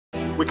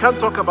We can't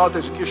talk about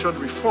education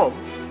reform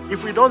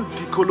if we don't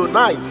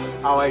decolonize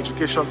our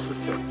education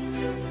system.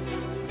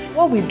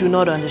 What we do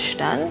not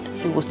understand,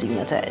 we will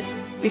stigmatize.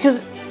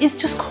 Because it's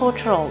just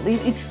cultural.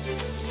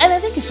 And I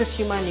think it's just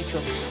human nature.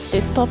 They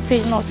stop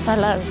paying us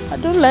salary. I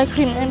don't like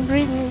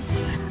remembering it.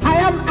 I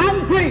am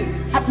angry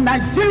at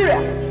Nigeria.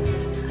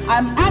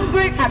 I'm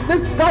angry at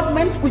this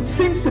government which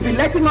seems to be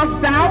letting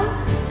us down.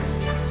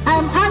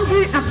 I'm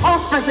angry at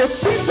us as a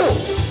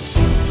people.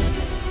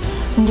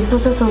 In the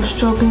process of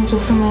struggling to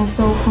free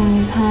myself from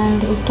his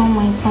hand, he tore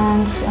my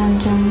pants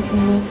and he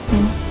raped me.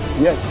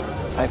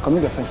 Yes, I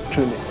commit offense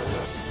truly.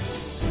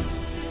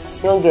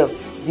 Young girl,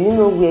 do you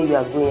know where you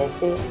are going? I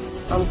say,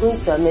 I'm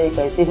going to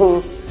America. I say,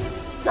 oh.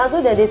 Now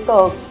so that they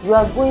talk, you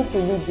are going to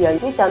Libya.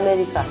 Which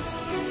America?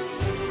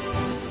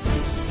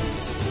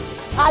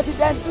 As it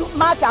then do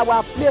mark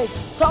our place,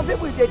 some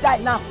people they die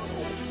now.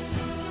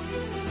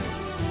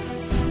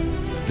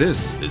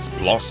 This is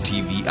Plus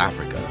TV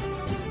Africa.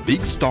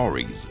 Big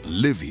stories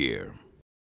live here.